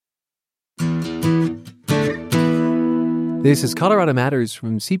This is Colorado Matters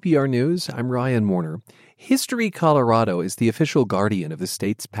from CPR News. I'm Ryan Warner. History Colorado is the official guardian of the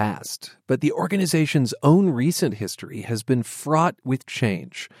state's past, but the organization's own recent history has been fraught with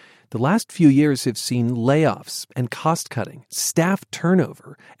change. The last few years have seen layoffs and cost-cutting, staff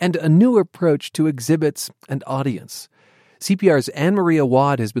turnover, and a new approach to exhibits and audience. CPR's Anne Maria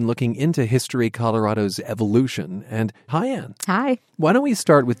Wad has been looking into History Colorado's evolution. And hi, Anne. Hi. Why don't we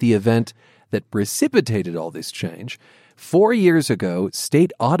start with the event that precipitated all this change? 4 years ago,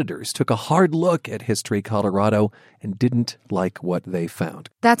 state auditors took a hard look at History Colorado and didn't like what they found.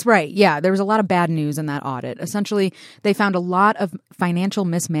 That's right. Yeah, there was a lot of bad news in that audit. Essentially, they found a lot of financial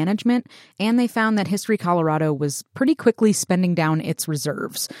mismanagement, and they found that History Colorado was pretty quickly spending down its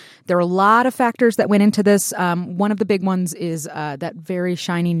reserves. There are a lot of factors that went into this. One of the big ones is that very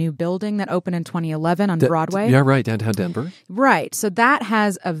shiny new building that opened in 2011 on Broadway. Yeah, right, downtown Denver. Right. So that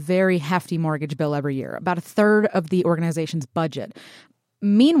has a very hefty mortgage bill every year, about a third of the organization's budget.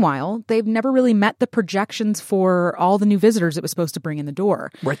 Meanwhile, they've never really met the projections for all the new visitors it was supposed to bring in the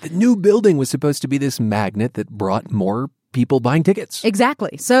door. Right. The new building was supposed to be this magnet that brought more people buying tickets.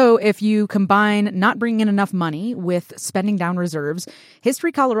 Exactly. So if you combine not bringing in enough money with spending down reserves,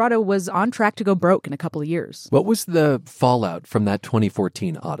 History Colorado was on track to go broke in a couple of years. What was the fallout from that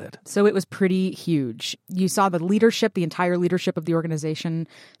 2014 audit? So it was pretty huge. You saw the leadership, the entire leadership of the organization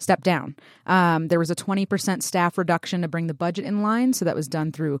step down. There was a 20% staff reduction to bring the budget in line. So that was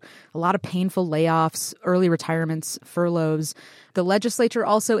done through a lot of painful layoffs, early retirements, furloughs. The legislature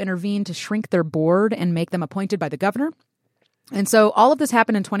also intervened to shrink their board and make them appointed by the governor. And so all of this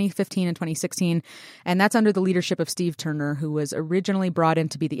happened in 2015 and 2016, and that's under the leadership of Steve Turner, who was originally brought in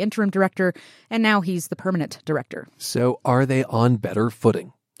to be the interim director, and now he's the permanent director. So are they on better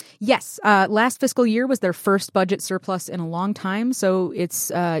footing? Yes. Last fiscal year was their first budget surplus in a long time, so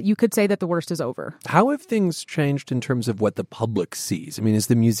it's you could say that the worst is over. How have things changed in terms of what the public sees? I mean, is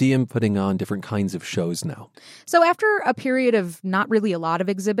the museum putting on different kinds of shows now? So after a period of not really a lot of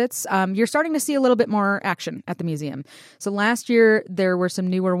exhibits, you're starting to see a little bit more action at the museum. So last year, there were some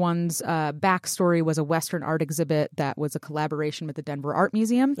newer ones. Backstory was a Western art exhibit that was a collaboration with the Denver Art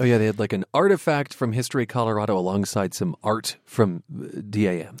Museum. Oh, yeah, they had like an artifact from History Colorado alongside some art from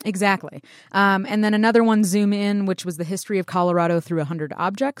DAM. Exactly. And then another one, Zoom In, which was the history of Colorado through 100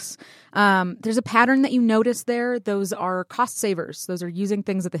 objects. There's a pattern that you notice there. Those are cost savers. Those are using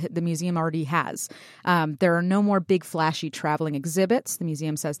things that the museum already has. There are no more big, flashy traveling exhibits. The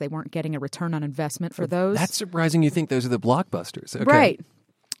museum says they weren't getting a return on investment for those. That's surprising. You think those are the blockbusters. Okay. Right.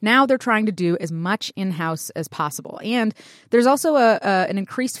 Now they're trying to do as much in-house as possible. And there's also an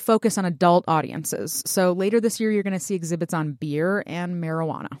increased focus on adult audiences. So later this year, you're going to see exhibits on beer and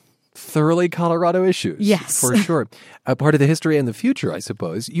marijuana. Thoroughly Colorado issues. Yes. For sure. A part of the history and the future, I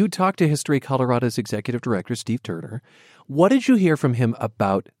suppose. You talked to History Colorado's executive director, Steve Turner. What did you hear from him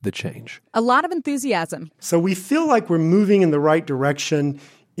about the change? A lot of enthusiasm. So we feel like we're moving in the right direction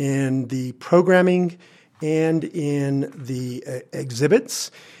in the programming and in the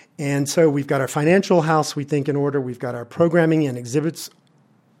exhibits. And so we've got our financial house, we think, in order. We've got our programming and exhibits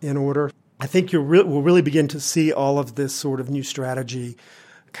in order. I think we'll really begin to see all of this sort of new strategy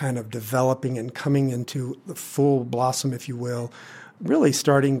kind of developing and coming into the full blossom, if you will, really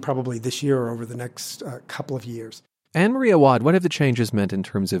starting probably this year or over the next couple of years. Anne Maria Wad, what have the changes meant in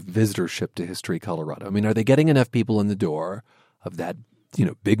terms of visitorship to History Colorado? I mean, are they getting enough people in the door of that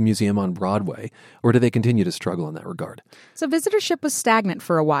big museum on Broadway, or do they continue to struggle in that regard? So visitorship was stagnant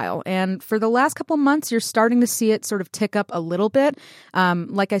for a while, and for the last couple of months, you're starting to see it sort of tick up a little bit.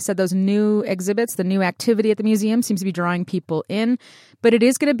 Like I said, those new exhibits, the new activity at the museum seems to be drawing people in, but it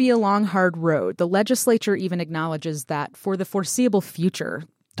is going to be a long, hard road. The legislature even acknowledges that for the foreseeable future.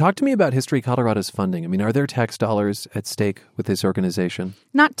 Talk to me about History Colorado's funding. I mean, are there tax dollars at stake with this organization?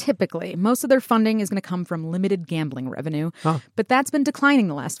 Not typically. Most of their funding is going to come from limited gambling revenue, but that's been declining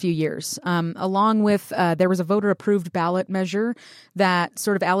the last few years. Along with, there was a voter-approved ballot measure that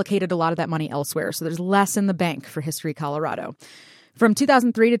sort of allocated a lot of that money elsewhere. So there's less in the bank for History Colorado. From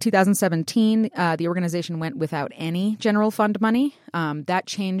 2003 to 2017, the organization went without any general fund money. That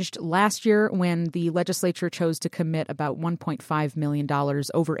changed last year when the legislature chose to commit about $1.5 million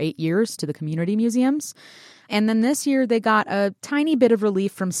over 8 years to the community museums. And then this year, they got a tiny bit of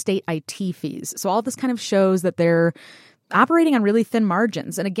relief from state IT fees. So all this kind of shows that they're operating on really thin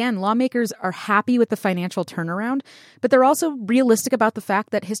margins. And again, lawmakers are happy with the financial turnaround, but they're also realistic about the fact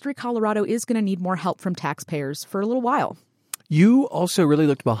that History Colorado is going to need more help from taxpayers for a little while. You also really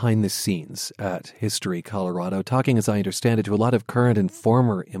looked behind the scenes at History Colorado, talking, as I understand it, to a lot of current and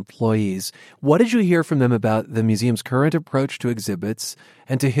former employees. What did you hear from them about the museum's current approach to exhibits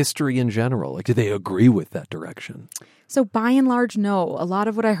and to history in general? Like, did they agree with that direction? So by and large, no. A lot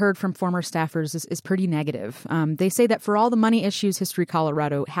of what I heard from former staffers is pretty negative. They say that for all the money issues History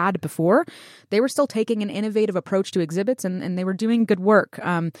Colorado had before, they were still taking an innovative approach to exhibits and they were doing good work.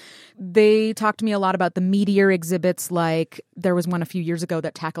 They talked to me a lot about the meatier exhibits, like there was one a few years ago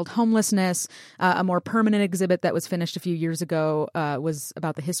that tackled homelessness. A more permanent exhibit that was finished a few years ago was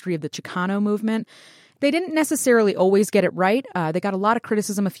about the history of the Chicano movement. They didn't necessarily always get it right. They got a lot of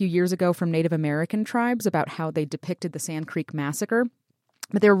criticism a few years ago from Native American tribes about how they depicted the Sand Creek Massacre.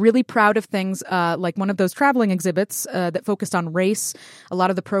 But they're really proud of things like one of those traveling exhibits that focused on race. A lot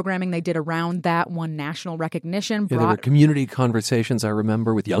of the programming they did around that won national recognition. There were community conversations, I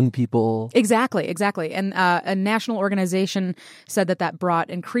remember, with young people. Exactly. And a national organization said that brought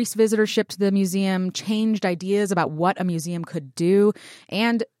increased visitorship to the museum, changed ideas about what a museum could do,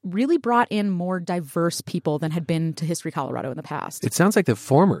 and really brought in more diverse people than had been to History Colorado in the past. It sounds like the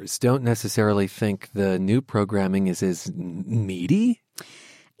formers don't necessarily think the new programming is as meaty.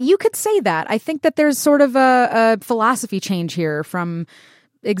 You could say that. I think that there's sort of a philosophy change here from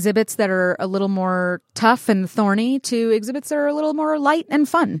exhibits that are a little more tough and thorny to exhibits that are a little more light and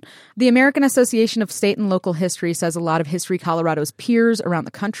fun. The American Association of State and Local History says a lot of History Colorado's peers around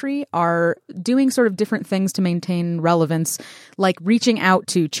the country are doing sort of different things to maintain relevance, like reaching out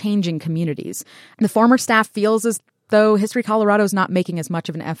to changing communities. The former staff feels as though History Colorado is not making as much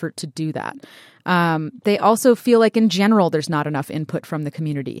of an effort to do that. They also feel like in general there's not enough input from the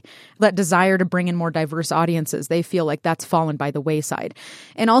community. That desire to bring in more diverse audiences, they feel like that's fallen by the wayside.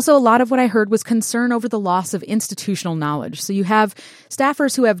 And also a lot of what I heard was concern over the loss of institutional knowledge. So you have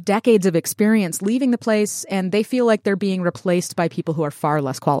staffers who have decades of experience leaving the place and they feel like they're being replaced by people who are far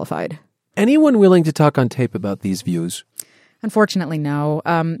less qualified. Anyone willing to talk on tape about these views? Unfortunately, no.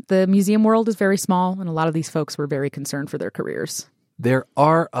 The museum world is very small, and a lot of these folks were very concerned for their careers. There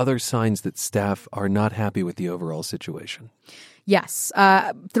are other signs that staff are not happy with the overall situation. Yes.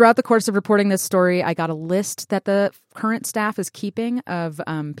 Throughout the course of reporting this story, I got a list that the current staff is keeping of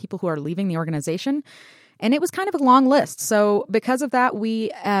people who are leaving the organization. And it was kind of a long list. So because of that,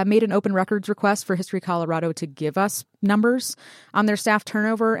 we made an open records request for History Colorado to give us numbers on their staff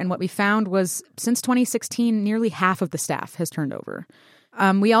turnover. And what we found was since 2016, nearly half of the staff has turned over.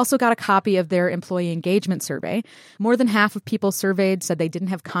 We also got a copy of their employee engagement survey. More than half of people surveyed said they didn't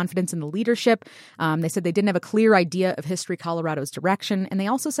have confidence in the leadership. They said they didn't have a clear idea of History Colorado's direction. And they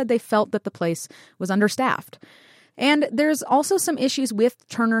also said they felt that the place was understaffed. And there's also some issues with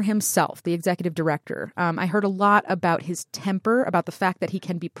Turner himself, the executive director. I heard a lot about his temper, about the fact that he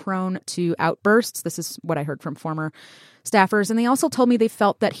can be prone to outbursts. This is what I heard from former staffers. And they also told me they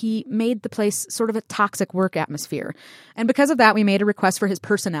felt that he made the place sort of a toxic work atmosphere. And because of that, we made a request for his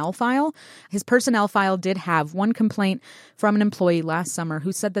personnel file. His personnel file did have one complaint from an employee last summer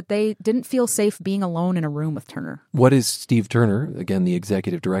who said that they didn't feel safe being alone in a room with Turner. What does Steve Turner, again, the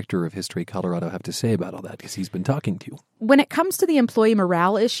executive director of History Colorado, have to say about all that? Because he's been talking to you. When it comes to the employee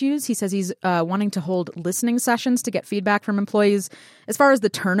morale issues, he says he's wanting to hold listening sessions to get feedback from employees. As far as the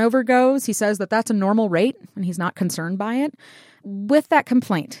turnover goes, he says that that's a normal rate and he's not concerned by it. With that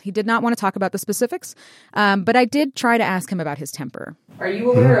complaint, he did not want to talk about the specifics, but I did try to ask him about his temper. Are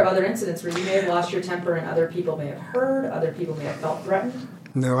you aware of other incidents where you may have lost your temper and other people may have heard, other people may have felt threatened?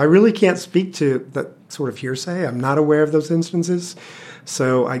 No, I really can't speak to that sort of hearsay. I'm not aware of those instances,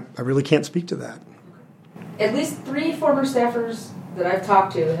 so I really can't speak to that. At least 3 former staffers that I've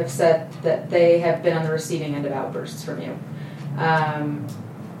talked to have said that they have been on the receiving end of outbursts from you.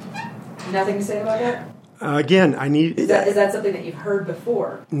 Nothing to say about that? Again, I need... Is that something that you've heard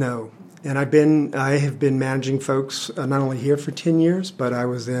before? No. And I have been managing folks not only here for 10 years, but I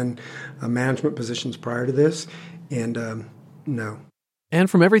was in management positions prior to this, and no. And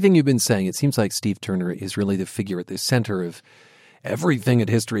from everything you've been saying, it seems like Steve Turner is really the figure at the center of everything at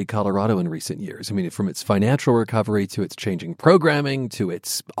History Colorado in recent years. I mean, from its financial recovery to its changing programming to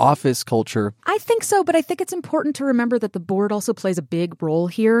its office culture. I think so, but I think it's important to remember that the board also plays a big role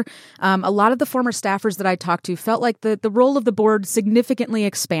here. A lot of the former staffers that I talked to felt like the role of the board significantly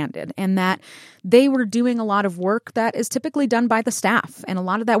expanded and that they were doing a lot of work that is typically done by the staff. And a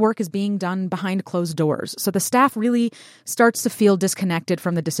lot of that work is being done behind closed doors. So the staff really starts to feel disconnected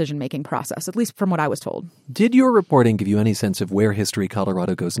from the decision-making process, at least from what I was told. Did your reporting give you any sense of where History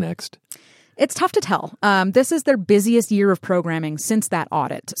Colorado goes next? It's tough to tell. This is their busiest year of programming since that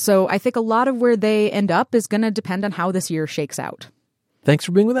audit. So I think a lot of where they end up is going to depend on how this year shakes out. Thanks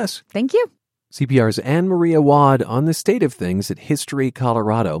for being with us. Thank you. CPR's Anne-Maria Wad on the state of things at History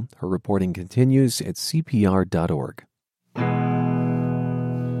Colorado. Her reporting continues at CPR.org.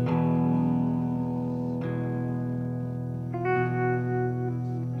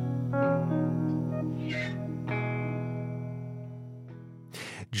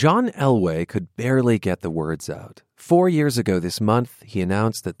 John Elway could barely get the words out. 4 years ago this month, he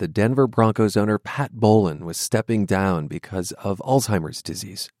announced that the Denver Broncos owner Pat Bowlen was stepping down because of Alzheimer's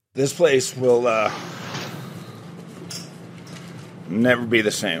disease. This place will never be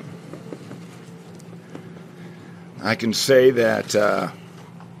the same. I can say that,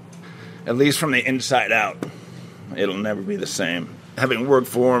 at least from the inside out, it'll never be the same. Having worked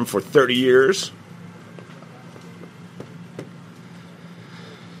for him for 30 years,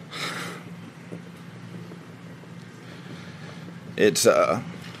 it's going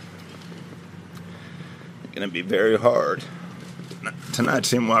to be very hard to not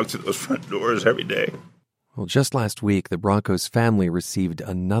see him walk through those front doors every day. Well, just last week, the Broncos family received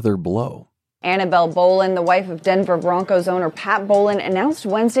another blow. Annabelle Bowlen, the wife of Denver Broncos owner Pat Bowlen, announced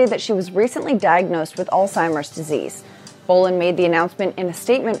Wednesday that she was recently diagnosed with Alzheimer's disease. Bowlen made the announcement in a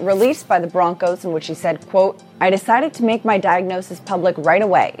statement released by the Broncos in which she said, quote, "I decided to make my diagnosis public right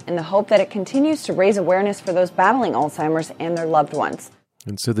away in the hope that it continues to raise awareness for those battling Alzheimer's and their loved ones."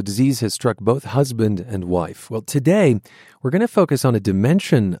 And so the disease has struck both husband and wife. Well, today, we're going to focus on a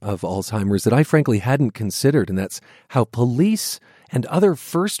dimension of Alzheimer's that I frankly hadn't considered, and that's how police and other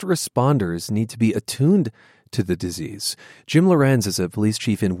first responders need to be attuned to the disease. Jim Lorenz is a police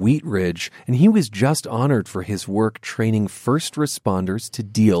chief in Wheat Ridge, and he was just honored for his work training first responders to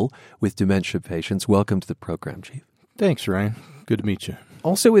deal with dementia patients. Welcome to the program, Chief. Thanks, Ryan. Good to meet you.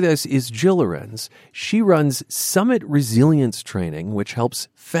 Also with us is Jill Lorenz. She runs Summit Resilience Training, which helps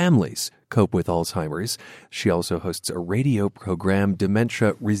families cope with Alzheimer's. She also hosts a radio program,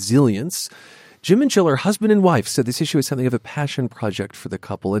 Dementia Resilience. Jim and Jill are husband and wife, so this issue is something of a passion project for the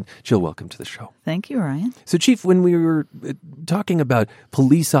couple. And Jill, welcome to the show. Thank you, Ryan. So, Chief, when we were talking about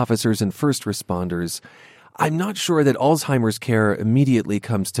police officers and first responders, I'm not sure that Alzheimer's care immediately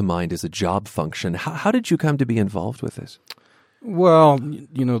comes to mind as a job function. How did you come to be involved with this? Well,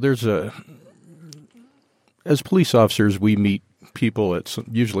 as police officers, we meet people at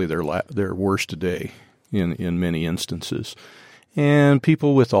usually their worst day in many instances. And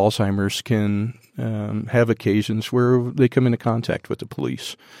people with Alzheimer's can have occasions where they come into contact with the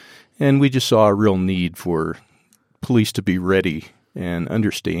police. And we just saw a real need for police to be ready and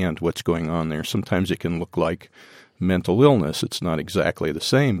understand what's going on there. Sometimes it can look like mental illness. It's not exactly the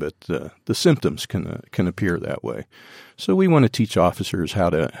same, but the symptoms can appear that way. So we want to teach officers how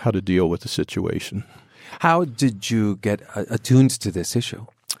to deal with the situation. How did you get attuned to this issue?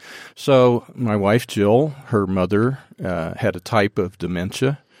 So my wife, Jill, her mother had a type of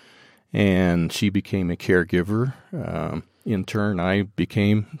dementia, and she became a caregiver. In turn, I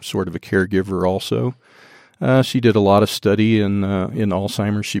became sort of a caregiver also. She did a lot of study in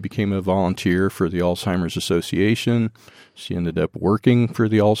Alzheimer's. She became a volunteer for the Alzheimer's Association. She ended up working for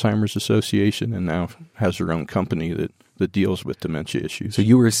the Alzheimer's Association and now has her own company that deals with dementia issues. So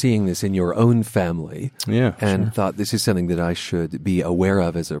you were seeing this in your own family and thought this is something that I should be aware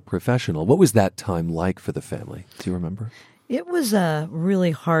of as a professional. What was that time like for the family? Do you remember? It was a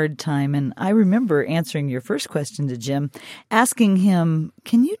really hard time, and I remember answering your first question to Jim, asking him,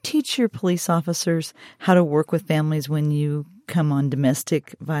 can you teach your police officers how to work with families when you come on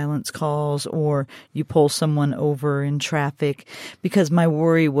domestic violence calls or you pull someone over in traffic? Because my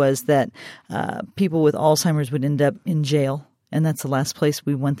worry was that people with Alzheimer's would end up in jail. And that's the last place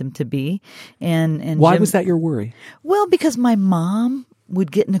we want them to be. And why was that your worry? Well, because my mom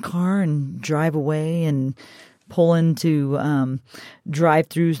would get in a car and drive away and pull into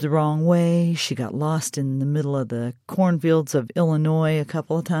drive-thrus the wrong way. She got lost in the middle of the cornfields of Illinois a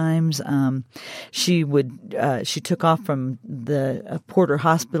couple of times. She took off from the Porter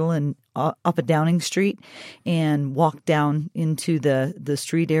Hospital and off of Downing Street and walked down into the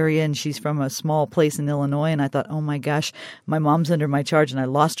street area. And she's from a small place in Illinois. And I thought, oh my gosh, my mom's under my charge and I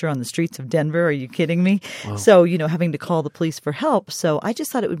lost her on the streets of Denver. Are you kidding me? Wow. So, having to call the police for help. So I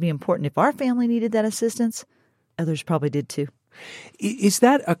just thought it would be important if our family needed that assistance. Others probably did too. Is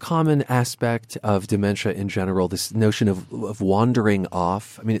that a common aspect of dementia in general, this notion of wandering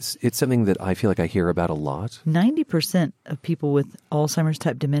off? I mean, it's something that I feel like I hear about a lot. 90% of people with Alzheimer's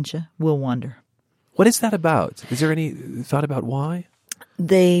type dementia will wander. What is that about? Is there any thought about why?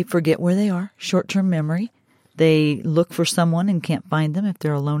 They forget where they are, short-term memory. they look for someone and can't find them, if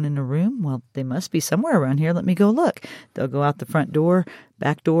they're alone in a room, well, they must be somewhere around here. Let me go look. They'll go out the front door,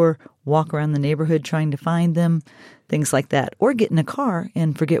 back door, walk around the neighborhood trying to find them, things like that. Or get in a car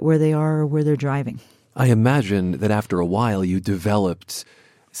and forget where they are or where they're driving. I imagine that after a while you developed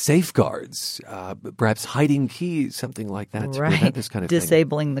safeguards, perhaps hiding keys, something like that, to prevent this kind of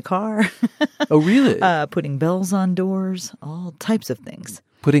Disabling the car. Oh, really? Putting bells on doors, all types of things.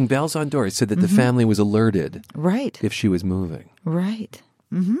 Putting bells on doors so that the family was alerted Right. if she was moving. Right.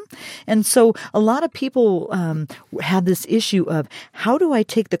 And so a lot of people have this issue of, how do I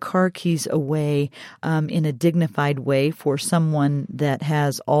take the car keys away in a dignified way for someone that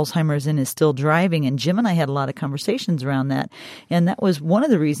has Alzheimer's and is still driving? And Jim and I had a lot of conversations around that. And that was one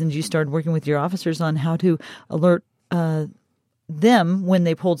of the reasons you started working with your officers on how to alert them when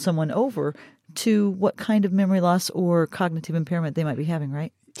they pulled someone over to what kind of memory loss or cognitive impairment they might be having,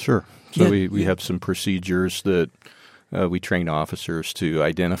 right? Sure. So we have some procedures that we train officers to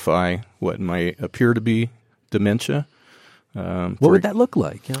identify what might appear to be dementia. What would that look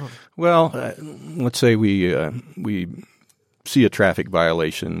like? Yeah. Well, let's say we see a traffic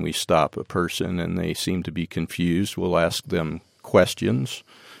violation, we stop a person, and they seem to be confused. We'll ask them questions.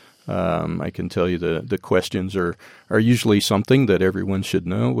 I can tell you the questions are usually something that everyone should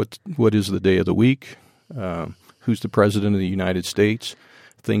know. What is the day of the week? Who's the President of the United States?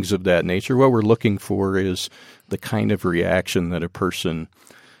 Things of that nature. What we're looking for is the kind of reaction that a person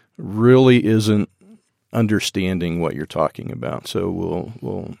really isn't understanding what you're talking about. So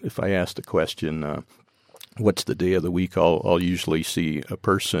we'll if I ask the question, what's the day of the week, I'll usually see a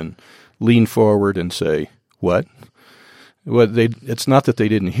person lean forward and say, what? Well, it's not that they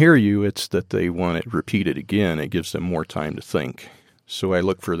didn't hear you, it's that they want it repeated again. It gives them more time to think. So I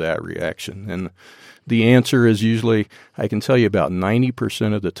look for that reaction. And the answer is usually, I can tell you about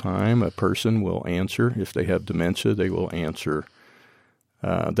 90% of the time a person will answer. If they have dementia, they will answer,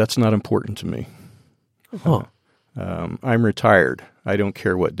 that's not important to me. Huh. I'm retired. I don't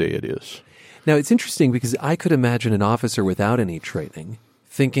care what day it is. Now, it's interesting because I could imagine an officer without any training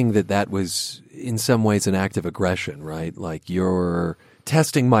thinking that was in some ways an act of aggression, right? Like, you're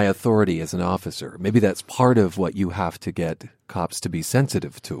testing my authority as an officer. Maybe that's part of what you have to get cops to be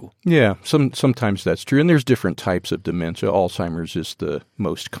sensitive to. Yeah, sometimes that's true. And there's different types of dementia. Alzheimer's is the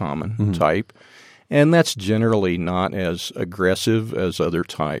most common type. And that's generally not as aggressive as other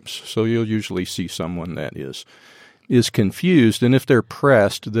types. So you'll usually see someone that is confused, and if they're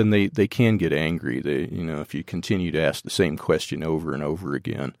pressed, then they can get angry. If you continue to ask the same question over and over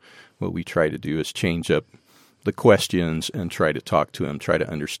again, what we try to do is change up the questions and try to talk to them, try to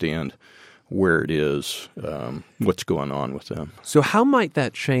understand where it is, what's going on with them. So how might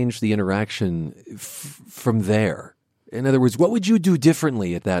that change the interaction from there? In other words, what would you do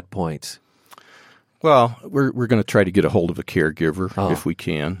differently at that point? Well, we're going to try to get a hold of a caregiver if we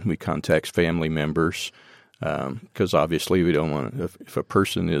can. We contact family members. Because obviously we don't want, if a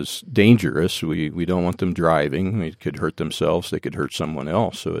person is dangerous, we don't want them driving. They could hurt themselves. They could hurt someone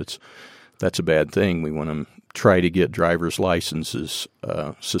else. So that's a bad thing. We want to try to get driver's licenses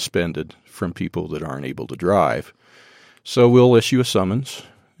suspended from people that aren't able to drive. So we'll issue a summons,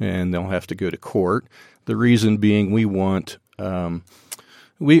 and they'll have to go to court. The reason being, we want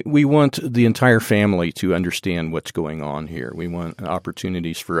the entire family to understand what's going on here. We want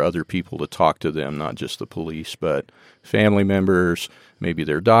opportunities for other people to talk to them, not just the police, but family members, maybe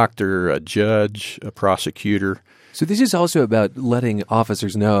their doctor, a judge, a prosecutor. So this is also about letting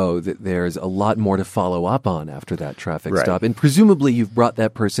officers know that there's a lot more to follow up on after that traffic stop. And presumably you've brought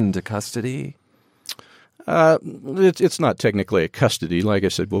that person into custody? It's not technically a custody. Like I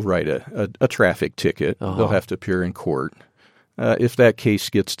said, we'll write a traffic ticket. They'll have to appear in court. If that case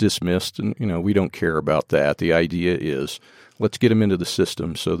gets dismissed, and we don't care about that. The idea is, let's get them into the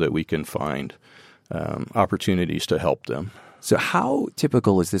system so that we can find opportunities to help them. So how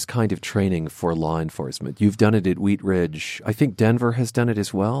typical is this kind of training for law enforcement? You've done it at Wheat Ridge. I think Denver has done it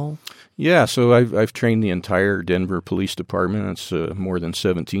as well? Yeah, so I've trained the entire Denver Police Department. It's more than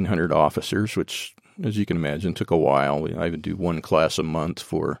 1,700 officers, which, as you can imagine, took a while. I would do one class a month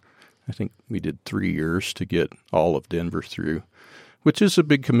for, I think we did 3 years to get all of Denver through, which is a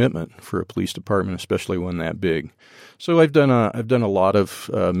big commitment for a police department, especially one that big. So I've done a lot of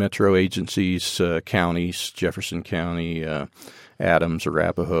metro agencies, counties, Jefferson County, Adams,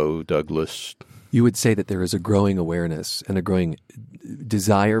 Arapahoe, Douglas. You would say that there is a growing awareness and a growing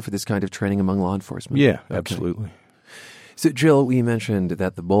desire for this kind of training among law enforcement? Yeah, absolutely. Okay. So, Jill, we mentioned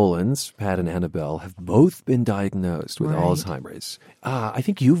that the Bolins, Pat and Annabelle, have both been diagnosed with Alzheimer's. I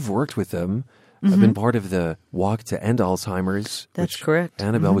think you've worked with them. I've been part of the Walk to End Alzheimer's. That's which correct.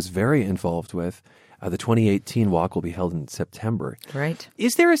 Annabelle was very involved with. The 2018 walk will be held in September. Right.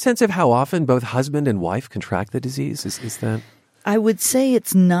 Is there a sense of how often both husband and wife contract the disease? Is that? I would say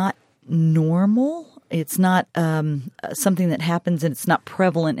it's not normal. It's not something that happens, and it's not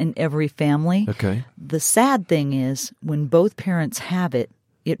prevalent in every family. Okay. The sad thing is when both parents have it,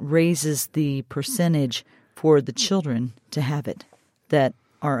 it raises the percentage for the children to have it that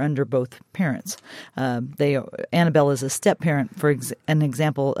are under both parents. Annabelle is a step-parent, for an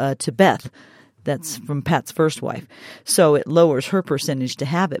example, to Beth. That's from Pat's first wife. So it lowers her percentage to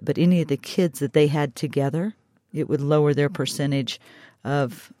have it. But any of the kids that they had together, it would lower their percentage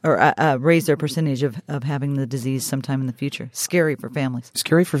raise their percentage of having the disease sometime in the future. Scary for families.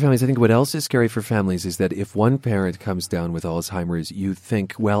 Scary for families. I think what else is scary for families is that if one parent comes down with Alzheimer's, you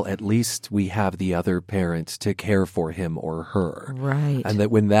think, well, at least we have the other parent to care for him or her. Right. And that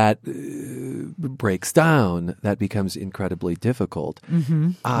when that breaks down, that becomes incredibly difficult.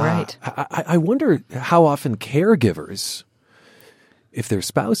 Mm-hmm. Right. I wonder how often caregivers, if their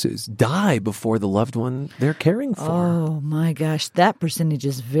spouses, die before the loved one they're caring for. Oh, my gosh. That percentage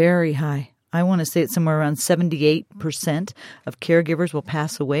is very high. I want to say it's somewhere around 78% of caregivers will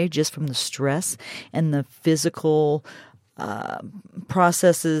pass away just from the stress and the physical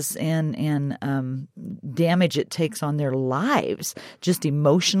processes and damage it takes on their lives, just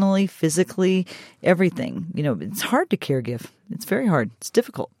emotionally, physically, everything. It's hard to caregive. It's very hard. It's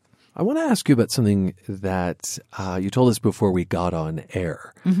difficult. I want to ask you about something that you told us before we got on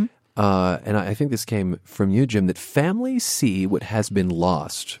air. Mm-hmm. And I think this came from you, Jim, that families see what has been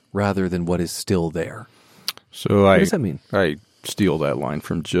lost rather than what is still there. So what does that mean? I steal that line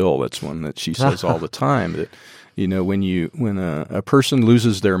from Jill. That's one that she says all the time, that when a person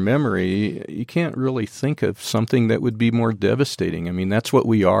loses their memory, you can't really think of something that would be more devastating. I mean, that's what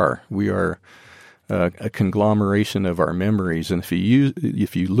we are. We are a conglomeration of our memories, and if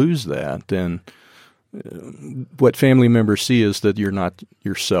you lose that, then what family members see is that you're not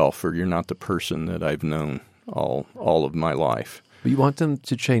yourself, or you're not the person that I've known all of my life. But you want them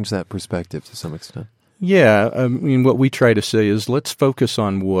to change that perspective to some extent. Yeah, I mean, what we try to say is let's focus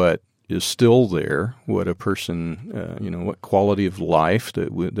on what is still there, what a person, what quality of life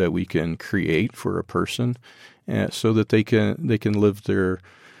that we can create for a person, so that they can live their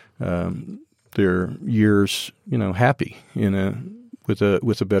years, happy with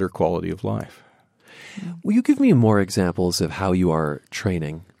a better quality of life. Will you give me more examples of how you are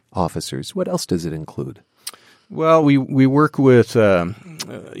training officers? What else does it include? Well, we work with, a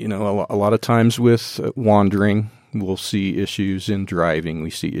lot of times with wandering. We'll see issues in driving. We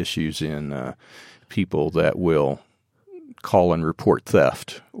see issues in people that will call and report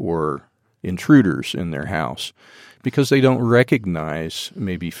theft or intruders in their house, because they don't recognize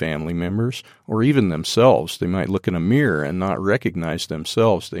maybe family members or even themselves. They might look in a mirror and not recognize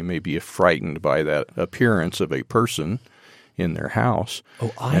themselves. They may be frightened by that appearance of a person in their house.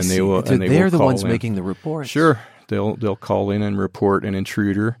 Oh, I see. They're the ones making the reports. Sure. They'll call in and report an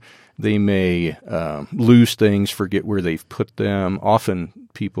intruder. They may lose things, forget where they've put them. Often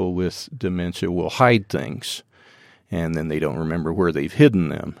people with dementia will hide things, and then they don't remember where they've hidden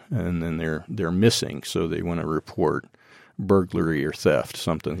them, and then they're missing, so they want to report burglary or theft,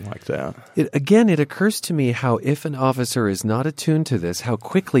 something like that. It occurs to me how if an officer is not attuned to this, how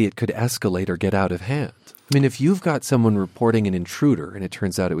quickly it could escalate or get out of hand. I mean, if you've got someone reporting an intruder, and it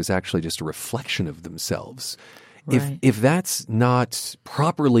turns out it was actually just a reflection of themselves, right. If that's not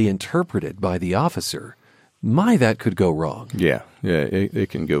properly interpreted by the officer, that could go wrong. Yeah, it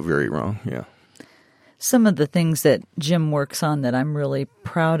can go very wrong, yeah. Some of the things that Jim works on that I'm really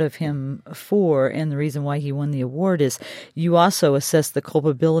proud of him for, and the reason why he won the award, is you also assess the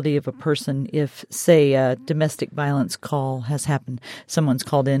culpability of a person if, say, a domestic violence call has happened. Someone's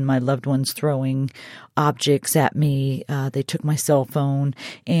called in, my loved one's throwing objects at me, they took my cell phone,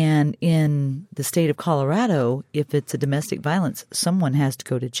 and in the state of Colorado, if it's a domestic violence, someone has to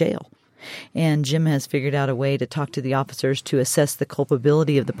go to jail. And Jim has figured out a way to talk to the officers to assess the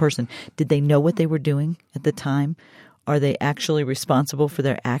culpability of the person. Did they know what they were doing at the time? Are they actually responsible for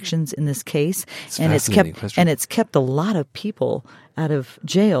their actions in this case? It's kept a lot of people out of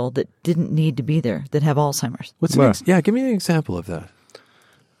jail that didn't need to be there, that have Alzheimer's. Give me an example of that.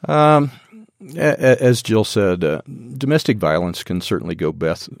 As Jill said, domestic violence can certainly go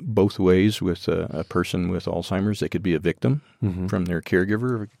both ways with a person with Alzheimer's. They could be a victim from their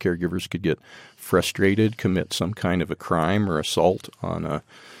caregiver. Caregivers could get frustrated, commit some kind of a crime or assault on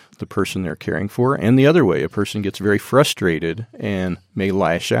the person they're caring for. And the other way, a person gets very frustrated and may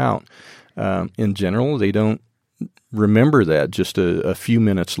lash out. In general, they don't remember that just a few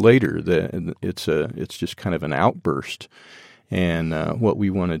minutes later. That it's just kind of an outburst. And what we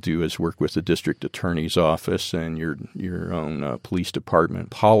want to do is work with the district attorney's office and your own police department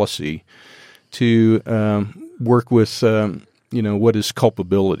policy to work with, what is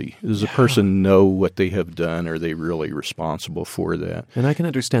culpability? Does a person know what they have done? Are they really responsible for that? And I can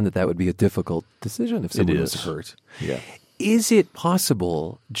understand that would be a difficult decision if someone was hurt. Yeah. Is it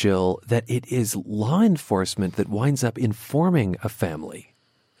possible, Jill, that it is law enforcement that winds up informing a family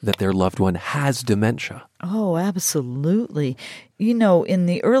that their loved one has dementia? Oh, absolutely. In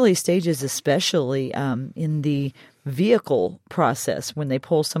the early stages, especially in the vehicle process, when they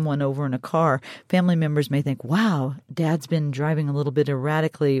pull someone over in a car, family members may think, wow, Dad's been driving a little bit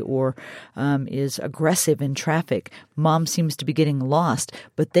erratically or is aggressive in traffic. Mom seems to be getting lost,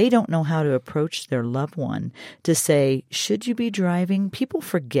 but they don't know how to approach their loved one to say, should you be driving? People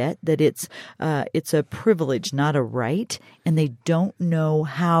forget that it's a privilege, not a right, and they don't know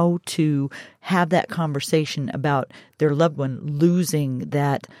how to have that conversation about their loved one losing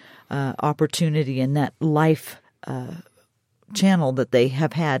that opportunity and that life channel that they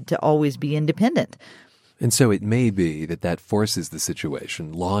have had to always be independent. And so it may be that forces the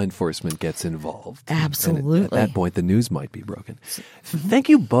situation. Law enforcement gets involved. Absolutely. And at that point, the news might be broken. Thank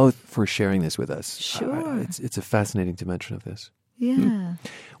you both for sharing this with us. Sure. It's a fascinating dimension of this. Yeah.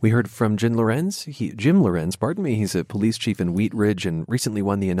 We heard from Jim Lorenz. He's a police chief in Wheat Ridge and recently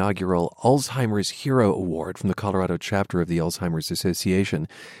won the inaugural Alzheimer's Hero Award from the Colorado chapter of the Alzheimer's Association.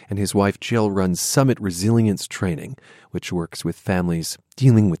 And his wife, Jill, runs Summit Resilience Training, which works with families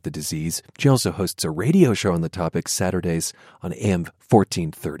dealing with the disease. She also hosts a radio show on the topic Saturdays on AM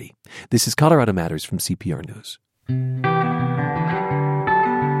 1430. This is Colorado Matters from CPR News.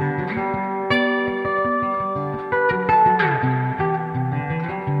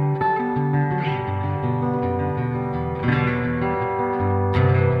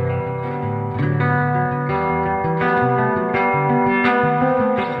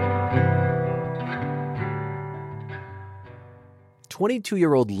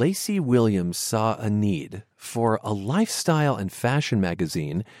 22-year-old Lacey Williams saw a need for a lifestyle and fashion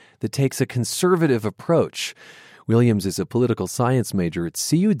magazine that takes a conservative approach. Williams is a political science major at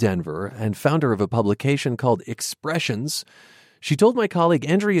CU Denver and founder of a publication called Expressions. She told my colleague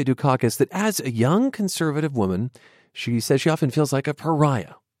Andrea Dukakis that as a young conservative woman, she says she often feels like a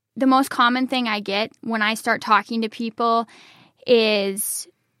pariah. The most common thing I get when I start talking to people is,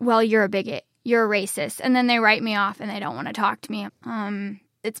 well, you're a bigot. You're a racist. And then they write me off and they don't want to talk to me.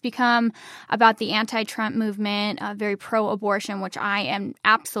 It's become about the anti-Trump movement, very pro-abortion, which I am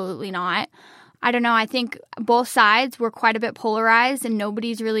absolutely not. I don't know. I think both sides were quite a bit polarized and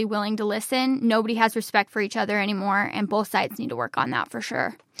nobody's really willing to listen. Nobody has respect for each other anymore, and both sides need to work on that for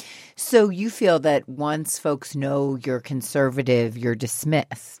sure. So you feel that once folks know you're conservative, you're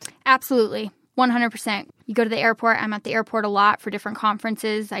dismissed? Absolutely. 100%. You go to the airport. I'm at the airport a lot for different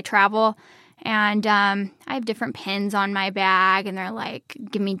conferences. I travel. And I have different pins on my bag, and they're like,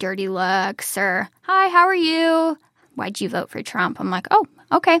 give me dirty looks, or, hi, how are you? Why'd you vote for Trump? I'm like, oh,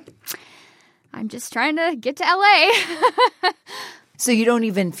 okay. I'm just trying to get to LA. So you don't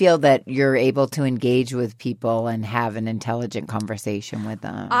even feel that you're able to engage with people and have an intelligent conversation with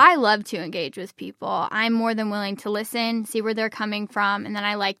them? I love to engage with people. I'm more than willing to listen, see where they're coming from, and then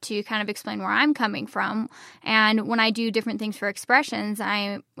I like to kind of explain where I'm coming from. And when I do different things for Expressions,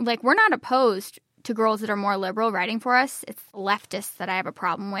 we're not opposed to girls that are more liberal writing for us. It's leftists that I have a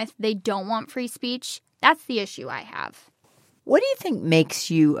problem with. They don't want free speech. That's the issue I have. What do you think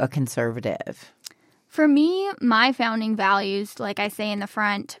makes you a conservative? For me, my founding values, like I say in the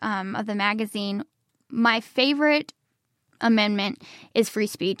front of the magazine, my favorite amendment is free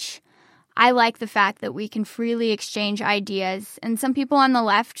speech. I like the fact that we can freely exchange ideas. And some people on the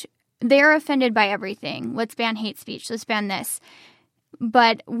left, they're offended by everything. Let's ban hate speech. Let's ban this.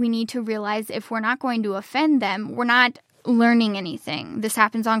 But we need to realize if we're not going to offend them, we're not learning anything. This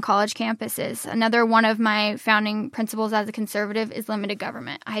happens on college campuses. Another one of my founding principles as a conservative is limited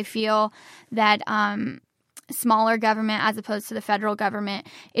government. I feel that smaller government as opposed to the federal government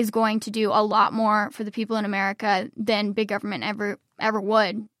is going to do a lot more for the people in America than big government ever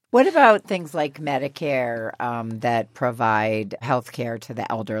would. What about things like Medicare that provide health care to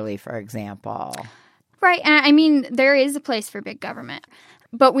the elderly, for example? Right. And I mean, there is a place for big government.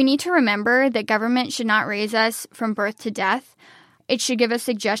 But we need to remember that government should not raise us from birth to death. It should give us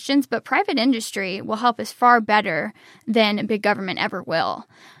suggestions, but private industry will help us far better than big government ever will.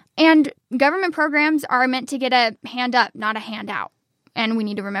 And government programs are meant to get a hand up, not a handout. And we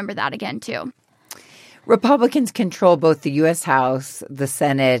need to remember that again, too. Republicans control both the U.S. House, the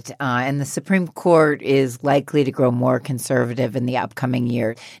Senate, and the Supreme Court is likely to grow more conservative in the upcoming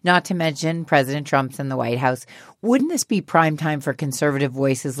year. Not to mention President Trump's in the White House. Wouldn't this be prime time for conservative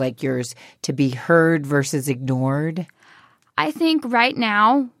voices like yours to be heard versus ignored? I think right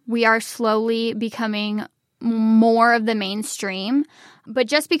now we are slowly becoming more of the mainstream. But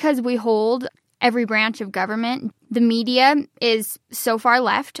just because we hold every branch of government, the media is so far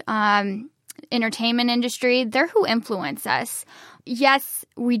left. Entertainment industry, they're who influence us. Yes,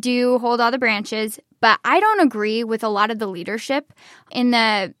 we do hold all the branches, but I don't agree with a lot of the leadership in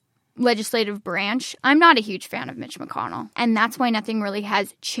the legislative branch. I'm not a huge fan of Mitch McConnell, and that's why nothing really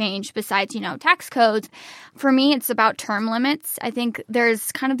has changed besides, tax codes. For me, it's about term limits. I think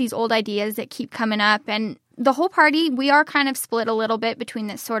there's kind of these old ideas that keep coming up, and the whole party, we are kind of split a little bit between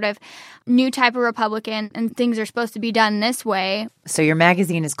this sort of new type of Republican and things are supposed to be done this way. So your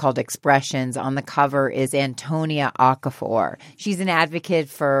magazine is called Expressions. On the cover is Antonia Okafor. She's an advocate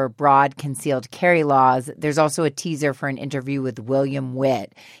for broad concealed carry laws. There's also a teaser for an interview with William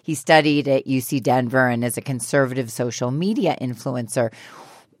Witt. He studied at UC Denver and is a conservative social media influencer.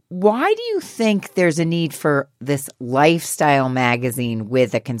 Why do you think there's a need for this lifestyle magazine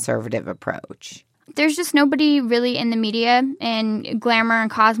with a conservative approach? There's just nobody really in the media and Glamour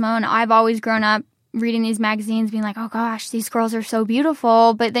and Cosmo, and I've always grown up reading these magazines being like, oh gosh, these girls are so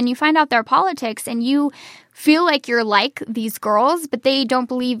beautiful, but then you find out their politics and you feel like you're like these girls, but they don't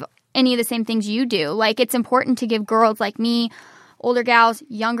believe any of the same things you do. Like, it's important to give girls like me, older gals,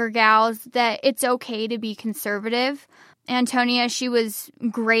 younger gals, that it's okay to be conservative. Antonia, she was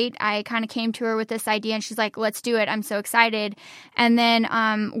great. I kind of came to her with this idea and she's like, let's do it. I'm so excited. And then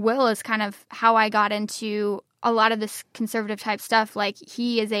Will is kind of how I got into a lot of this conservative type stuff. Like,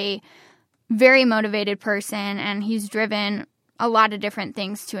 he is a very motivated person and he's driven a lot of different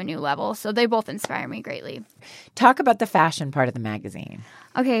things to a new level. So they both inspire me greatly. Talk about the fashion part of the magazine.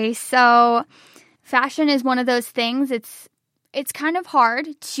 Okay, so fashion is one of those things. It's kind of hard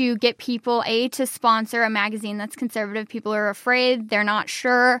to get people, to sponsor a magazine that's conservative. People are afraid. They're not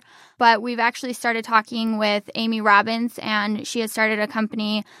sure. But we've actually started talking with Amy Robbins, and she has started a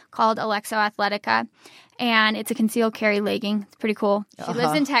company called Alexo Athletica. And it's a concealed carry legging. It's pretty cool. She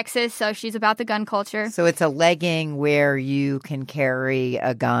lives in Texas, so she's about the gun culture. So it's a legging where you can carry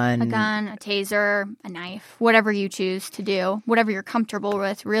a gun. A gun, a taser, a knife, whatever you choose to do, whatever you're comfortable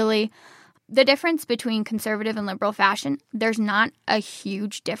with, really. The difference between conservative and liberal fashion, there's not a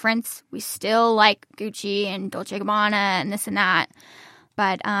huge difference. We still like Gucci and Dolce & Gabbana and this and that.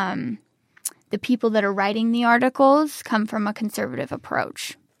 But the people that are writing the articles come from a conservative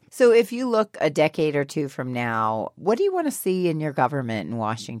approach. So if you look a decade or two from now, what do you want to see in your government in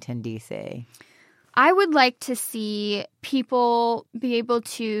Washington, D.C.? I would like to see people be able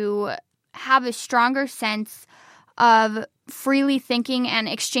to have a stronger sense of freely thinking and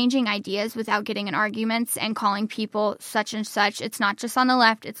exchanging ideas without getting in arguments and calling people such and such. It's not just on the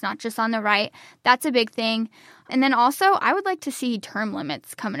left. It's not just on the right. That's a big thing. And then also, I would like to see term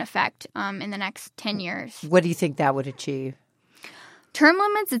limits come in effect in the next 10 years. What do you think that would achieve? Term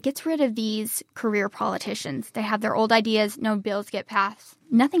limits, it gets rid of these career politicians. They have their old ideas. No bills get passed.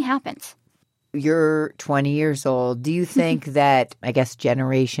 Nothing happens. You're 20 years old. Do you think that, I guess,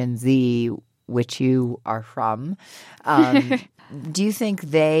 Generation Z, which you are from, do you think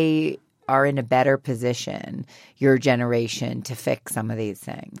they are in a better position, your generation, to fix some of these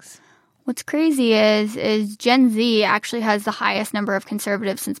things? What's crazy is Gen Z actually has the highest number of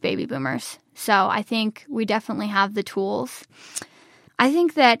conservatives since baby boomers. So I think we definitely have the tools. I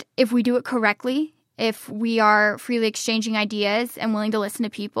think that if we do it correctly, if we are freely exchanging ideas and willing to listen to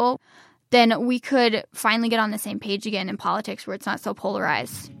people, then we could finally get on the same page again in politics where it's not so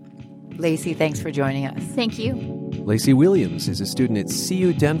polarized. Lacey, thanks for joining us. Thank you. Lacey Williams is a student at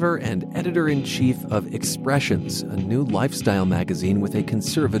CU Denver and editor-in-chief of Expressions, a new lifestyle magazine with a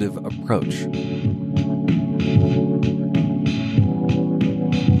conservative approach.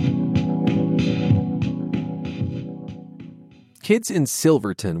 Kids in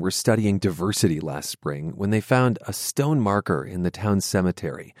Silverton were studying diversity last spring when they found a stone marker in the town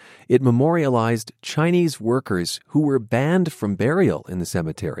cemetery. It memorialized Chinese workers who were banned from burial in the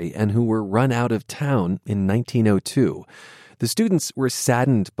cemetery and who were run out of town in 1902. The students were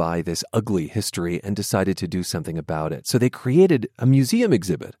saddened by this ugly history and decided to do something about it. So they created a museum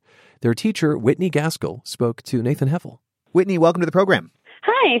exhibit. Their teacher, Whitney Gaskell, spoke to Nathan Heffel. Whitney, welcome to the program.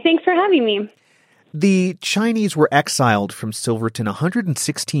 Hi, thanks for having me. The Chinese were exiled from Silverton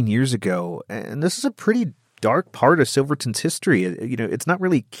 116 years ago, and this is a pretty dark part of Silverton's history. You know, it's not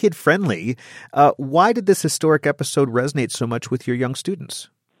really kid-friendly. Why did this historic episode resonate so much with your young students?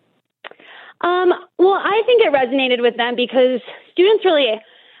 Well, I think it resonated with them because students really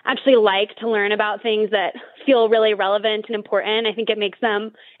actually like to learn about things that feel really relevant and important. I think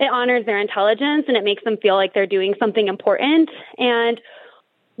it honors their intelligence and it makes them feel like they're doing something important. And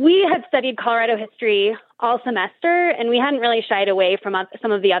we had studied Colorado history all semester, and we hadn't really shied away from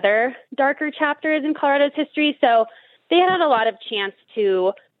some of the other darker chapters in Colorado's history. So they had a lot of chance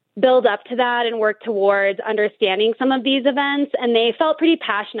to build up to that and work towards understanding some of these events. And they felt pretty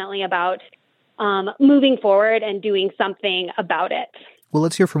passionately about moving forward and doing something about it. Well,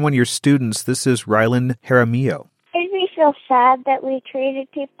 let's hear from one of your students. This is Rylan Jaramillo. It made me feel sad that we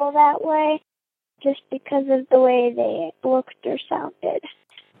treated people that way just because of the way they looked or sounded.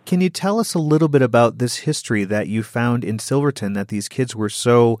 Can you tell us a little bit about this history that you found in Silverton that these kids were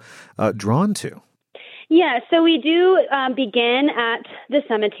so drawn to? Yeah, so we do begin at the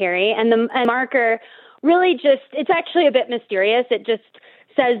cemetery, and the marker really it's actually a bit mysterious. It just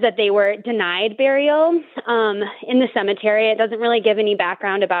says that they were denied burial in the cemetery. It doesn't really give any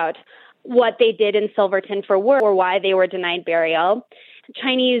background about what they did in Silverton for work or why they were denied burial.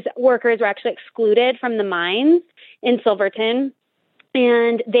 Chinese workers were actually excluded from the mines in Silverton,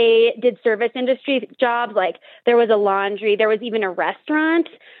 and they did service industry jobs. Like there was a laundry, there was even a restaurant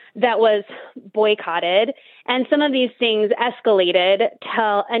that was boycotted. And some of these things escalated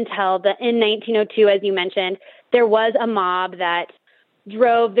until in 1902, as you mentioned, there was a mob that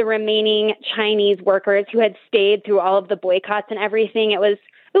drove the remaining Chinese workers who had stayed through all of the boycotts and everything. It was,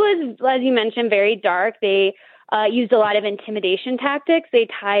 as you mentioned, very dark. They used a lot of intimidation tactics. They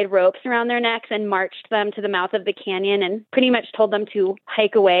tied ropes around their necks and marched them to the mouth of the canyon and pretty much told them to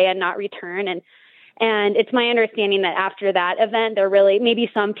hike away and not return. And it's my understanding that after that event,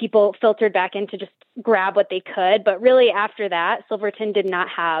 maybe some people filtered back in to just grab what they could. But really after that, Silverton did not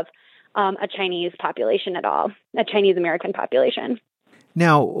have a Chinese population at all, a Chinese American population.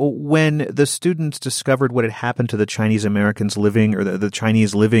 Now, when the students discovered what had happened to the Chinese Americans living, or the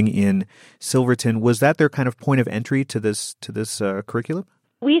Chinese living in Silverton, was that their kind of point of entry to this curriculum?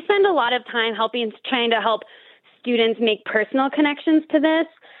 We spend a lot of time trying to help students make personal connections to this.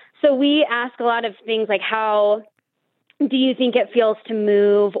 So we ask a lot of things like, how do you think it feels to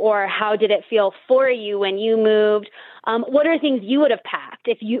move, or how did it feel for you when you moved? What are things you would have packed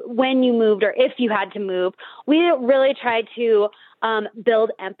when you moved, or if you had to move? We really try to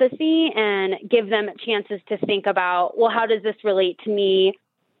build empathy and give them chances to think about, well, how does this relate to me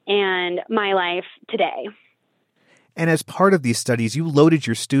and my life today? And as part of these studies, you loaded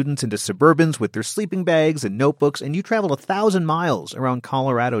your students into Suburbans with their sleeping bags and notebooks, and you traveled 1,000 miles around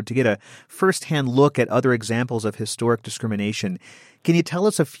Colorado to get a firsthand look at other examples of historic discrimination. Can you tell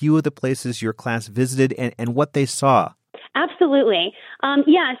us a few of the places your class visited and what they saw? Absolutely.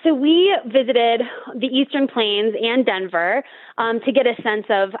 So we visited the Eastern Plains and Denver to get a sense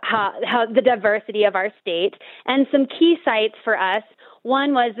of how the diversity of our state. And some key sites for us,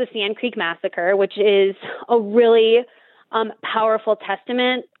 one was the Sand Creek Massacre, which is a really powerful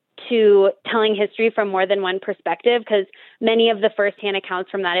testament to telling history from more than one perspective, because many of the firsthand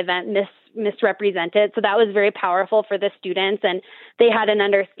accounts from that event misrepresented. So that was very powerful for the students, and they had an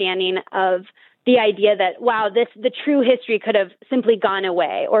understanding of the idea that, wow, the true history could have simply gone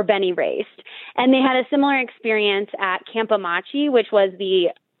away or been erased. And they had a similar experience at Camp Amache, which was the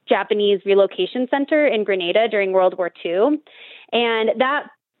Japanese relocation center in Grenada during World War II. And that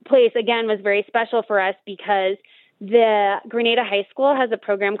place, again, was very special for us because the Grenada High School has a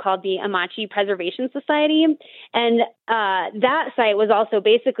program called the Amache Preservation Society. And that site was also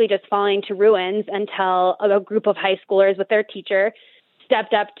basically just falling to ruins until a group of high schoolers with their teacher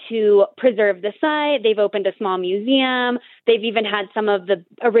stepped up to preserve the site. They've opened a small museum. They've even had some of the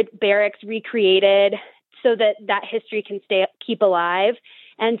barracks recreated so that history can keep alive.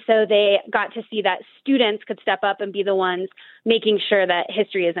 And so they got to see that students could step up and be the ones making sure that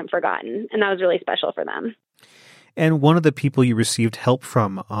history isn't forgotten. And that was really special for them. And one of the people you received help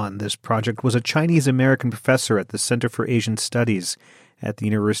from on this project was a Chinese American professor at the Center for Asian Studies at the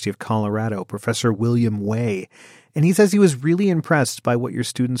University of Colorado, Professor William Wei. And he says he was really impressed by what your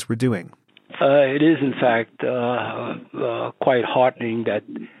students were doing. It is, in fact, quite heartening that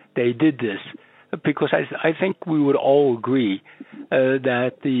they did this, because I think we would all agree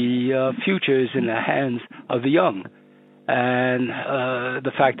that the future is in the hands of the young. And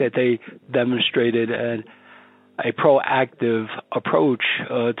the fact that they demonstrated a proactive approach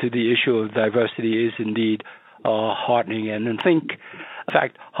to the issue of diversity is indeed heartening and in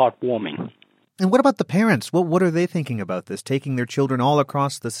fact, heartwarming. And what about the parents? What are they thinking about this, taking their children all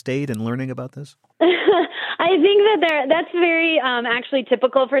across the state and learning about this? I I think that's very actually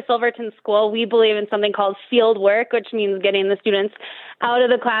typical for Silverton School. We believe in something called field work, which means getting the students out of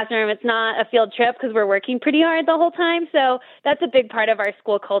the classroom. It's not a field trip because we're working pretty hard the whole time. So that's a big part of our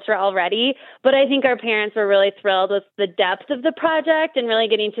school culture already. But I think our parents were really thrilled with the depth of the project and really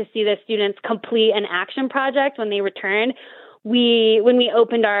getting to see the students complete an action project when they returned. When we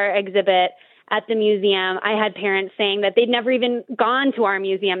opened our exhibit at the museum, I had parents saying that they'd never even gone to our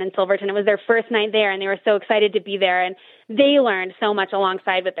museum in Silverton. It was their first night there, and they were so excited to be there, and they learned so much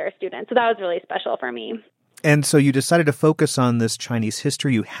alongside with their students. So that was really special for me. And so you decided to focus on this Chinese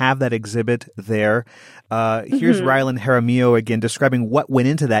history. You have that exhibit there. Here's Rylan Jaramillo again describing what went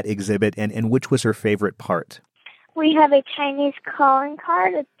into that exhibit and which was her favorite part. We have a Chinese calling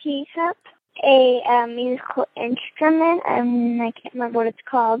card, a teacup, a musical instrument, and I can't remember what it's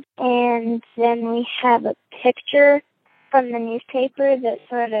called. And then we have a picture from the newspaper that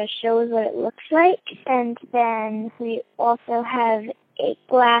sort of shows what it looks like. And then we also have a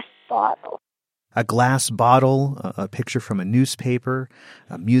glass bottle. A glass bottle, a picture from a newspaper,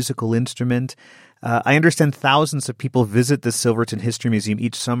 a musical instrument. I understand thousands of people visit the Silverton History Museum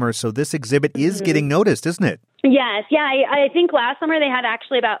each summer, so this exhibit is getting noticed, isn't it? Yes. Yeah, I think last summer they had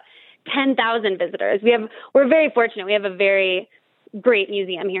actually about 10,000 visitors. We're very fortunate. We have a very great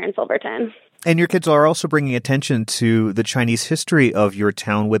museum here in Silverton. And your kids are also bringing attention to the Chinese history of your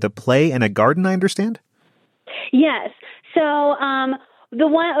town with a play and a garden, I understand? Yes. So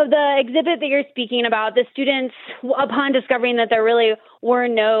the exhibit that you're speaking about, the students, upon discovering that there really were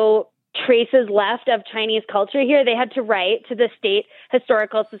no traces left of Chinese culture here, they had to write to the State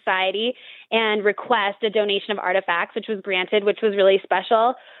Historical Society and request a donation of artifacts, which was granted, which was really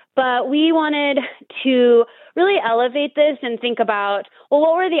special. But we wanted to really elevate this and think about, well,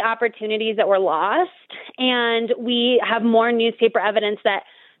 what were the opportunities that were lost? And we have more newspaper evidence that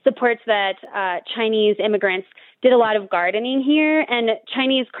supports that Chinese immigrants did a lot of gardening here, and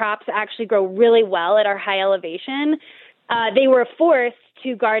Chinese crops actually grow really well at our high elevation. They were forced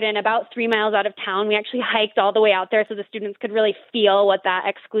to garden about 3 miles out of town. We actually hiked all the way out there so the students could really feel what that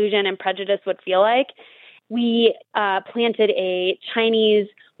exclusion and prejudice would feel like. We planted a Chinese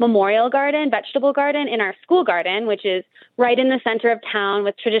memorial garden, vegetable garden, in our school garden, which is right in the center of town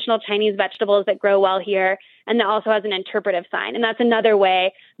with traditional Chinese vegetables that grow well here, and that also has an interpretive sign. And that's another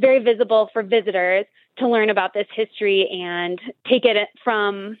way, very visible for visitors, to learn about this history and take it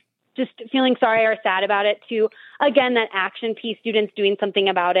from just feeling sorry or sad about it to, again, that action piece, students doing something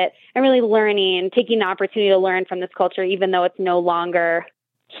about it and really learning, taking the opportunity to learn from this culture, even though it's no longer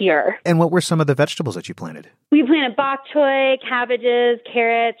here. And what were some of the vegetables that you planted? We planted bok choy, cabbages,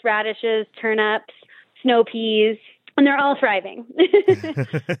 carrots, radishes, turnips, snow peas, and they're all thriving.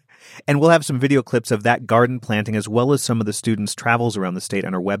 And we'll have some video clips of that garden planting as well as some of the students' travels around the state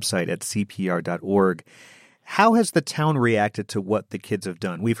on our website at cpr.org. How has the town reacted to what the kids have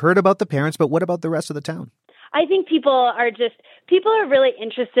done? We've heard about the parents, but what about the rest of the town? I think people are really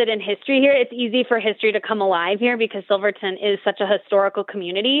interested in history here. It's easy for history to come alive here because Silverton is such a historical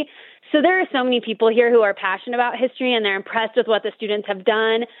community. So there are so many people here who are passionate about history and they're impressed with what the students have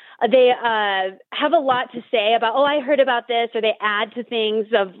done. They have a lot to say about, oh, I heard about this, or they add to things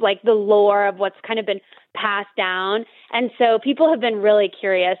of like the lore of what's kind of been passed down. And so people have been really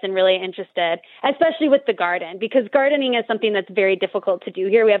curious and really interested, especially with the garden, because gardening is something that's very difficult to do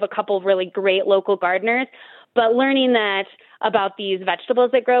here. We have a couple of really great local gardeners, but learning that about these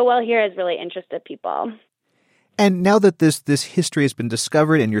vegetables that grow well here has really interested people. And now that this history has been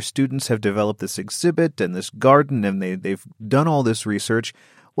discovered and your students have developed this exhibit and this garden and they've done all this research,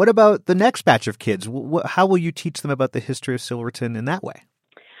 what about the next batch of kids? How will you teach them about the history of Silverton in that way?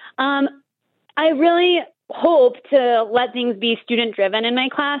 I really hope to let things be student-driven in my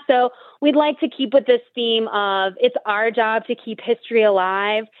class. So we'd like to keep with this theme of it's our job to keep history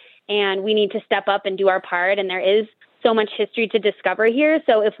alive, and we need to step up and do our part. And there is so much history to discover here.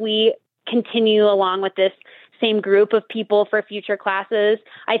 So if we continue along with this same group of people for future classes,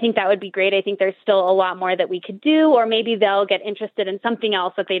 I think that would be great. I think there's still a lot more that we could do, or maybe they'll get interested in something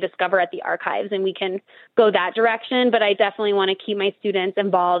else that they discover at the archives and we can go that direction. But I definitely want to keep my students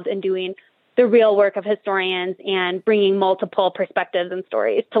involved in doing the real work of historians and bringing multiple perspectives and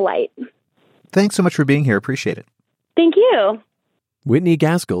stories to light. Thanks so much for being here. Appreciate it. Thank you. Whitney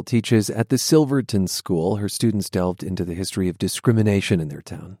Gaskell teaches at the Silverton School. Her students delved into the history of discrimination in their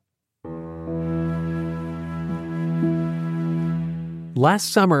town.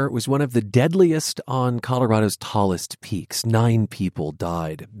 Last summer was one of the deadliest on Colorado's tallest peaks. 9 people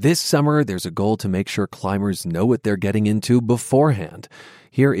died. This summer, there's a goal to make sure climbers know what they're getting into beforehand.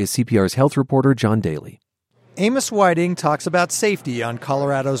 Here is CPR's health reporter, John Daly. Amos Whiting talks about safety on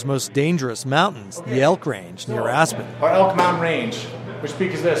Colorado's most dangerous mountains, the Elk Range near Aspen. Our Elk Mountain Range. Which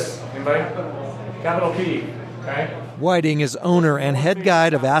peak is this? Anybody? Capital P. Okay. Whiting is owner and head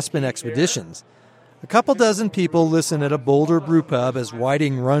guide of Aspen Expeditions. A couple dozen people listen at a Boulder brew pub as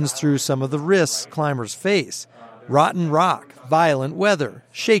Whiting runs through some of the risks climbers face. Rotten rock, violent weather,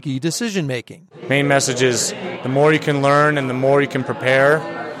 shaky decision-making. Main message is the more you can learn and the more you can prepare,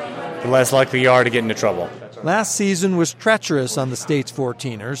 the less likely you are to get into trouble. Last season was treacherous on the state's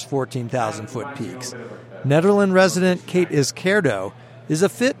 14ers, 14,000-foot peaks. Nederland resident Kate Izquierdo is a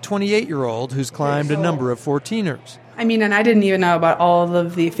fit 28-year-old who's climbed a number of 14ers. I mean, and I didn't even know about all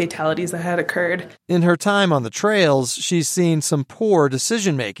of the fatalities that had occurred. In her time on the trails, she's seen some poor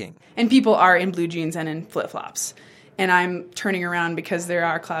decision-making. And people are in blue jeans and in flip-flops. And I'm turning around because there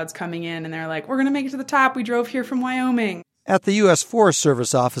are clouds coming in, and they're like, we're going to make it to the top. We drove here from Wyoming. At the U.S. Forest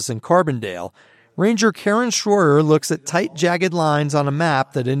Service office in Carbondale, Ranger Karen Schroer looks at tight, jagged lines on a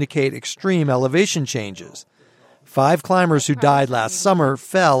map that indicate extreme elevation changes. 5 climbers who died last summer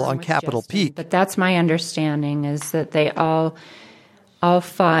fell on Capitol Peak. But that's my understanding, is that they all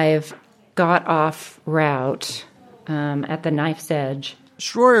 5 got off route at the knife's edge.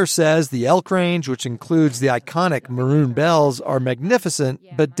 Schroer says the Elk Range, which includes the iconic Maroon Bells, are magnificent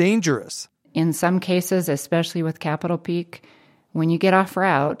but dangerous. In some cases, especially with Capitol Peak, when you get off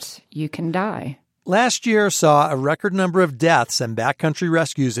route, you can die. Last year saw a record number of deaths and backcountry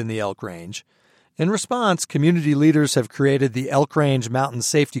rescues in the Elk Range. In response, community leaders have created the Elk Range Mountain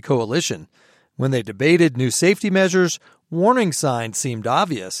Safety Coalition. When they debated new safety measures, warning signs seemed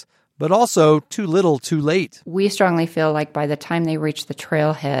obvious, but also too little too late. We strongly feel like by the time they reach the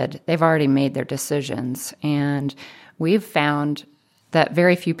trailhead, they've already made their decisions. And we've found that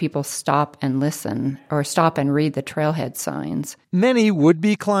very few people stop and listen or stop and read the trailhead signs. Many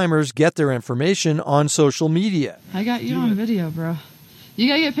would-be climbers get their information on social media. I got you on video, bro. You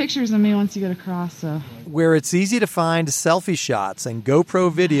gotta get pictures of me once you get across, so. Where it's easy to find selfie shots and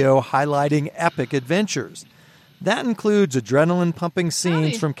GoPro video highlighting epic adventures. That includes adrenaline-pumping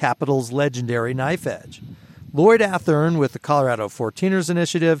scenes from Capitol's legendary Knife Edge. Lloyd Athern with the Colorado 14ers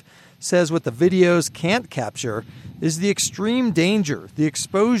Initiative says what the videos can't capture is the extreme danger, the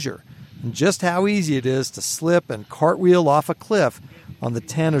exposure, and just how easy it is to slip and cartwheel off a cliff on the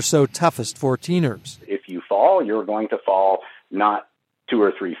 10 or so toughest 14ers. If you fall, you're going to fall not 2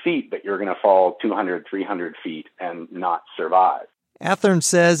 or 3 feet, but you're going to fall 200, 300 feet and not survive. Athern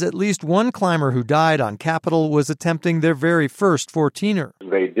says at least one climber who died on Capitol was attempting their very first 14er.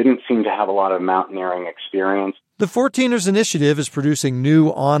 They didn't seem to have a lot of mountaineering experience. The 14ers Initiative is producing new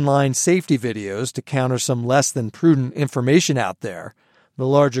online safety videos to counter some less than prudent information out there. The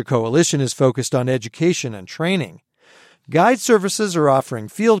larger coalition is focused on education and training. Guide services are offering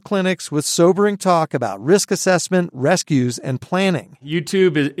field clinics with sobering talk about risk assessment, rescues, and planning.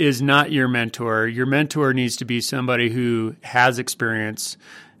 YouTube is not your mentor. Your mentor needs to be somebody who has experience,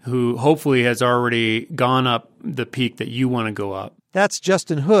 who hopefully has already gone up the peak that you want to go up. That's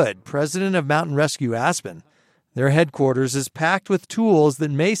Justin Hood, president of Mountain Rescue Aspen. Their headquarters is packed with tools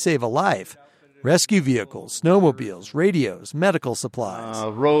that may save a life. Rescue vehicles, snowmobiles, radios, medical supplies.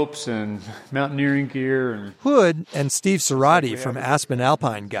 Ropes and mountaineering gear. Hood and Steve Cerati from Aspen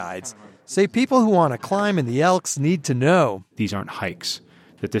Alpine Guides say people who want to climb in the Elks need to know these aren't hikes,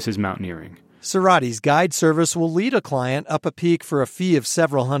 that this is mountaineering. Cerati's guide service will lead a client up a peak for a fee of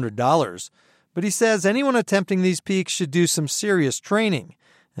several $100s. But he says anyone attempting these peaks should do some serious training.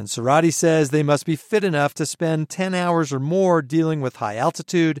 And Cerati says they must be fit enough to spend 10 hours or more dealing with high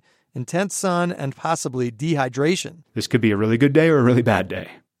altitude, intense sun, and possibly dehydration. This could be a really good day or a really bad day.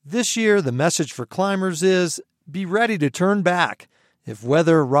 This year, the message for climbers is, be ready to turn back if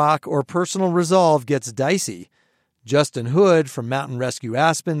weather, rock, or personal resolve gets dicey. Justin Hood from Mountain Rescue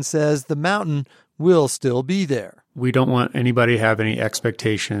Aspen says the mountain will still be there. We don't want anybody to have any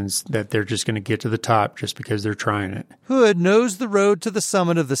expectations that they're just going to get to the top just because they're trying it. Hood knows the road to the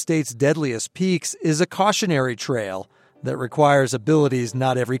summit of the state's deadliest peaks is a cautionary trail that requires abilities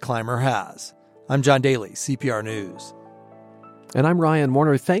not every climber has. I'm John Daly, CPR News. And I'm Ryan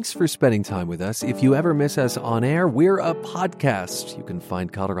Warner. Thanks for spending time with us. If you ever miss us on air, we're a podcast. You can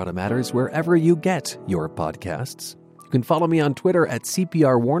find Colorado Matters wherever you get your podcasts. You can follow me on Twitter at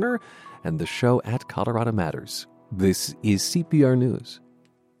CPR Warner and the show at Colorado Matters. This is CPR News.